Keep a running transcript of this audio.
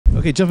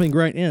Okay, jumping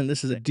right in,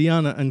 this is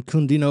Irina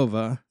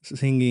Ankudinova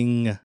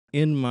singing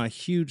In My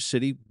Huge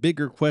City. Big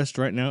request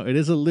right now. It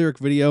is a lyric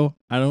video.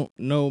 I don't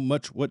know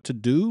much what to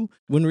do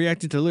when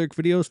reacting to lyric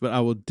videos, but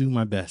I will do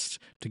my best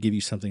to give you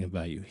something of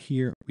value.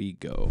 Here we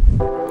go.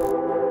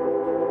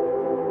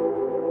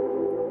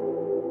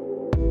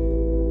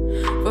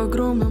 В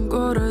огромном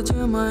городе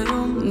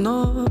моем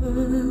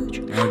ночь.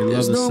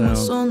 Из дома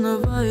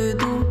сонного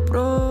иду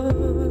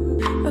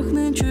прочь. Ах,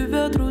 нынче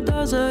ветру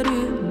до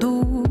зари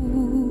дуть.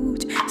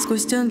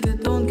 Сквозь стенки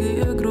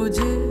тонкие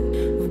груди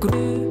в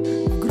грудь.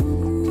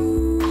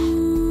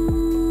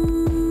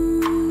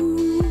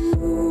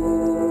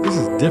 This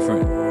is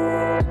different.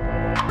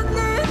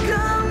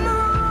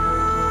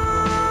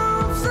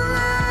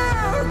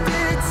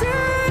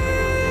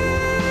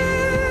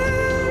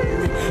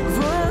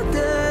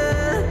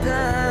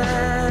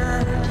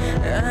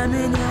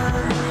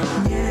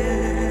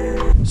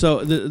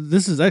 So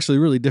this is actually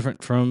really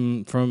different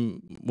from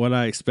what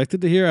I expected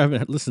to hear. I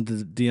haven't listened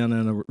to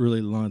Diana in a really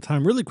long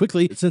time. Really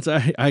quickly, since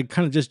I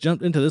kind of just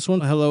jumped into this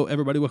one. Hello,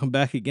 everybody. Welcome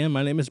back again.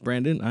 My name is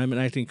Brandon. I'm an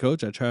acting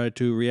coach. I try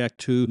to react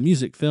to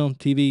music, film,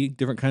 TV,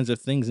 different kinds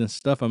of things and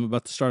stuff. I'm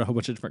about to start a whole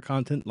bunch of different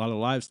content, a lot of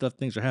live stuff.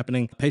 Things are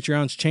happening.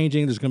 Patreon's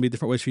changing. There's going to be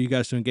different ways for you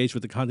guys to engage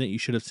with the content. You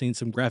should have seen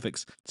some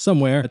graphics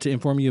somewhere to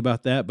inform you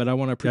about that. But I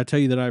want to tell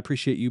you that I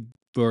appreciate you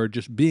for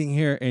just being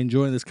here and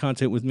enjoying this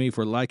content with me,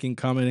 for liking,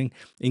 commenting,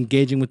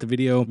 engaging with the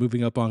video,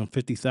 moving up on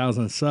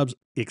 50,000 subs.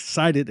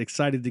 Excited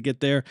to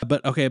get there.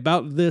 But okay,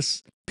 about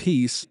this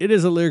piece, it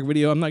is a lyric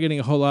video. I'm not getting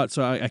a whole lot,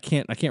 so I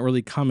can't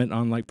really comment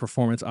on like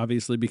performance,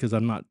 obviously, because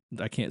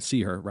I can't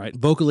see her, right?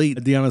 Vocally,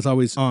 Diana's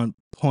always on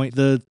point.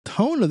 The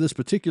tone of this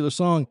particular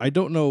song, I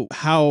don't know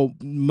how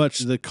much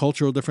the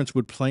cultural difference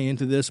would play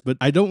into this, but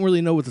I don't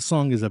really know what the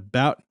song is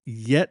about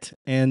yet.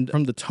 And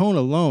from the tone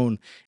alone,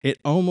 it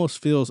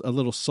almost feels a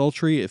little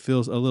sultry. It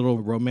feels a little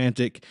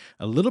romantic,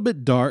 a little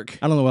bit dark.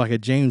 I don't know, like a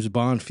James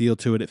Bond feel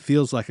to it. It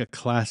feels like a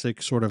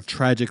classic sort of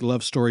tragic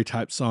love story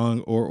type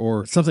song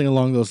or something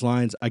along those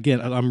lines.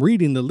 Again, I'm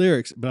reading the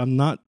lyrics, but I'm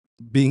not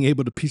being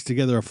able to piece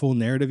together a full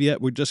narrative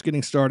yet. We're just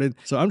getting started.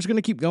 So I'm just going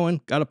to keep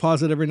going. Got to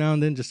pause it every now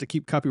and then just to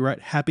keep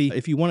copyright happy.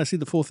 If you want to see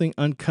the full thing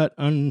uncut,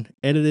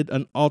 unedited,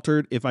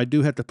 unaltered, if I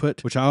do have to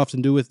put, which I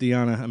often do with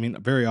Diana, I mean,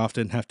 very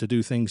often have to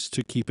do things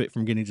to keep it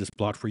from getting just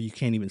blocked where you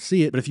can't even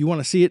see it. But if you want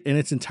to see it in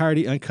its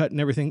entirety, uncut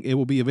and everything, it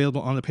will be available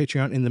on the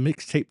Patreon in the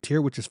mixtape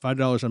tier, which is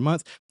 $5 a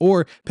month.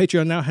 Or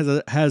Patreon now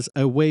has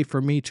a way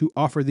for me to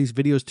offer these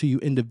videos to you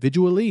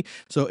individually.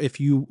 So if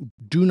you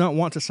do not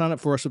want to sign up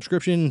for a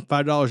subscription,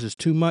 $5 is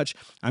too much.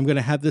 I'm going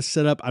to have this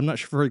set up. I'm not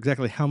sure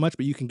exactly how much,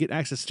 but you can get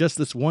access to just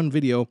this one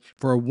video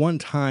for a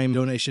one-time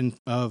donation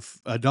of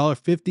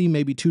 $1.50,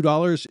 maybe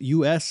 $2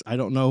 US. I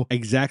don't know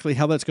exactly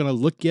how that's going to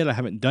look yet. I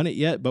haven't done it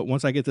yet, but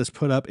once I get this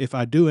put up, if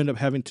I do end up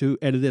having to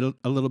edit it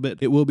a little bit,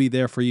 it will be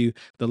there for you.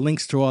 The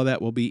links to all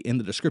that will be in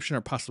the description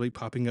or possibly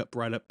popping up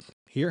right up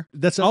here.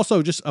 That's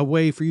also just a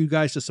way for you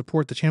guys to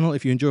support the channel.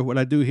 If you enjoy what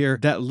I do here,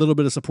 that little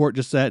bit of support,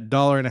 just that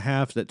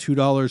 $1.50, that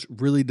 $2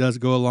 really does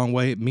go a long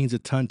way. It means a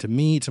ton to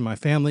me, to my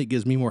family. It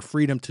gives me more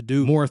freedom to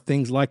do more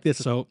things like this.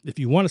 So if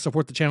you want to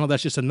support the channel,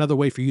 that's just another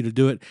way for you to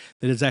do it.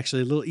 That is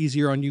actually a little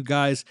easier on you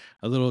guys,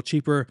 a little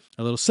cheaper,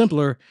 a little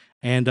simpler.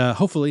 And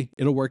hopefully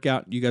it'll work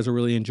out. You guys will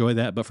really enjoy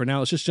that. But for now,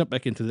 let's just jump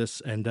back into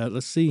this and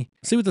let's see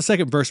what the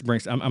second verse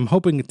brings. I'm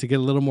hoping to get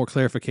a little more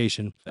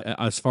clarification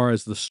as far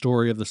as the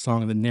story of the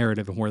song and the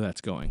narrative and where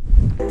that's going.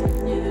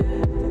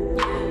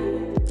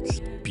 It's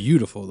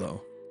beautiful,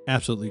 though.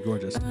 Absolutely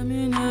gorgeous.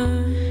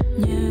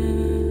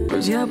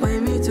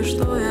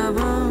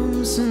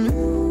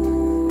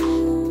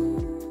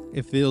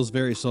 It feels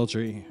very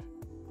sultry,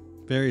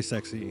 very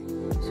sexy.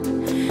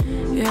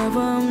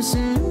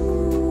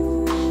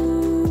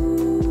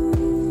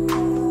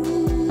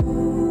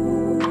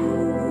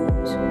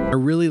 I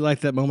really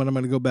like that moment. I'm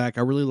going to go back.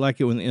 I really like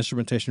it when the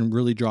instrumentation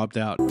really dropped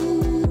out.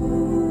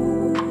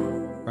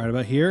 Right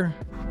about here.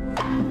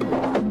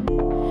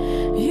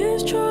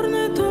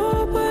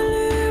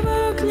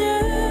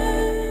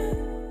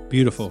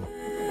 Beautiful.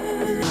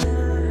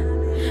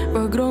 В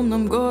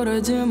огромном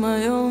городе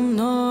моем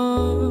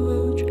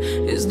ночь.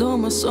 Из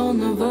дома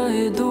сонного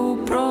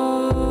иду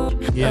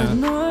прочь. Yeah.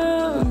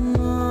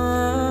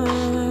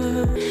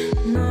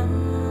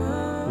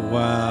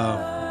 Wow.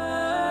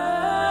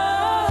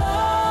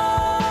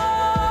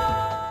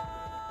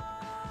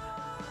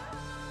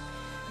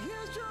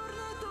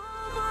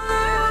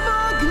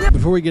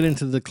 Before we get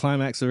into the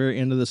climax, the very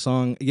end of the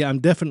song, yeah, I'm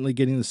definitely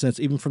getting the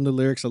sense, even from the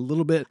lyrics, a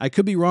little bit. I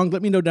could be wrong.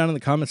 Let me know down in the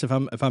comments if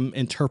I'm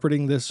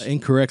interpreting this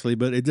incorrectly,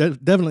 but it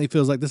definitely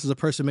feels like this is a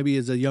person, maybe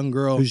as a young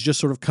girl, who's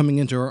just sort of coming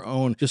into her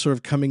own, just sort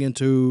of coming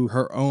into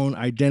her own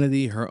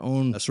identity, her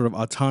own sort of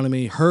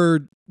autonomy.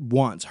 Her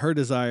wants, her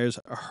desires,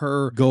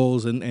 her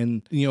goals,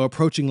 and you know,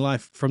 approaching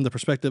life from the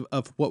perspective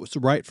of what's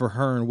right for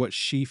her and what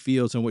she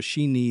feels and what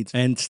she needs,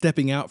 and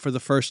stepping out for the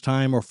first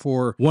time or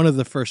for one of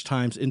the first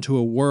times into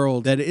a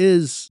world that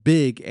is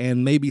big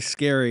and maybe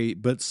scary,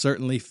 but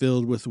certainly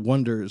filled with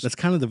wonders. That's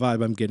kind of the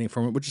vibe I'm getting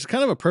from it, which is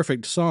kind of a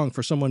perfect song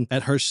for someone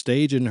at her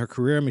stage in her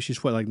career. I mean,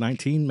 she's what, like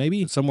 19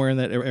 maybe? Somewhere in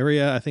that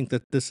area. I think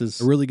that this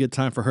is a really good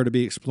time for her to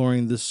be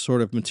exploring this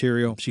sort of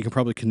material. She can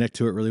probably connect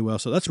to it really well.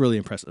 So that's really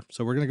impressive.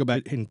 So we're going to go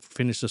back and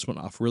finish this one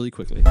off really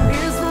quickly.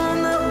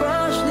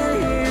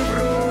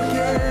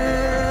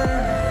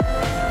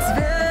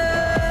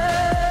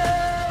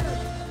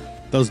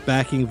 Those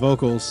backing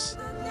vocals.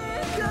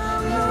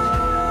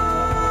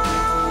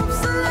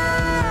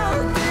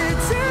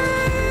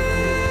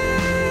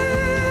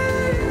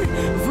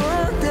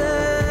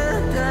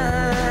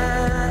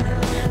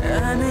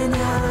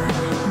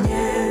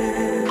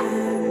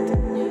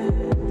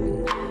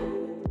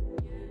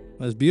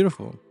 That's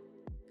beautiful.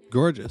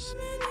 Gorgeous.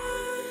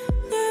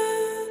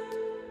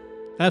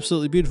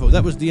 Absolutely beautiful.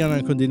 That was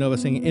Irina Anatolievna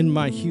singing In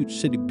My Huge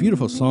City.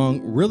 Beautiful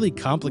song. Really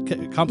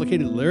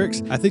complicated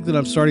lyrics. I think that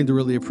I'm starting to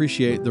really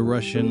appreciate the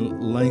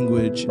Russian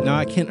language. Now,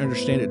 I can't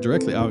understand it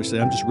directly,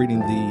 obviously. I'm just reading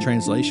the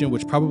translation,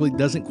 which probably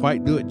doesn't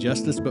quite do it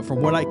justice. But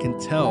from what I can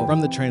tell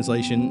from the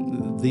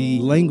translation, the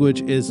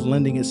language is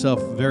lending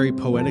itself very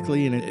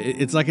poetically. And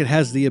it's like it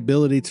has the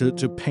ability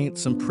to paint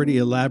some pretty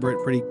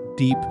elaborate, pretty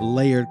deep,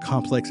 layered,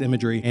 complex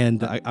imagery.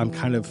 And I'm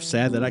kind of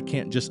sad that I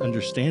can't just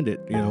understand it,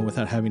 you know,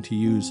 without having to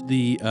use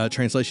the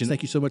translation.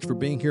 Thank you so much for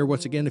being here.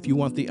 Once again, if you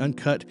want the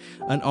uncut,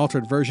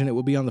 unaltered version, it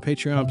will be on the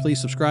Patreon. Please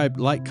subscribe,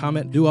 like,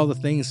 comment, do all the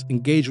things,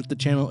 engage with the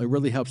channel. It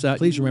really helps out.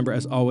 Please remember,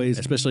 as always,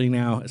 especially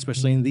now,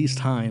 especially in these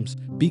times,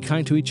 be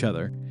kind to each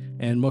other.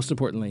 And most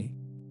importantly,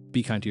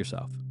 be kind to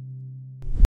yourself.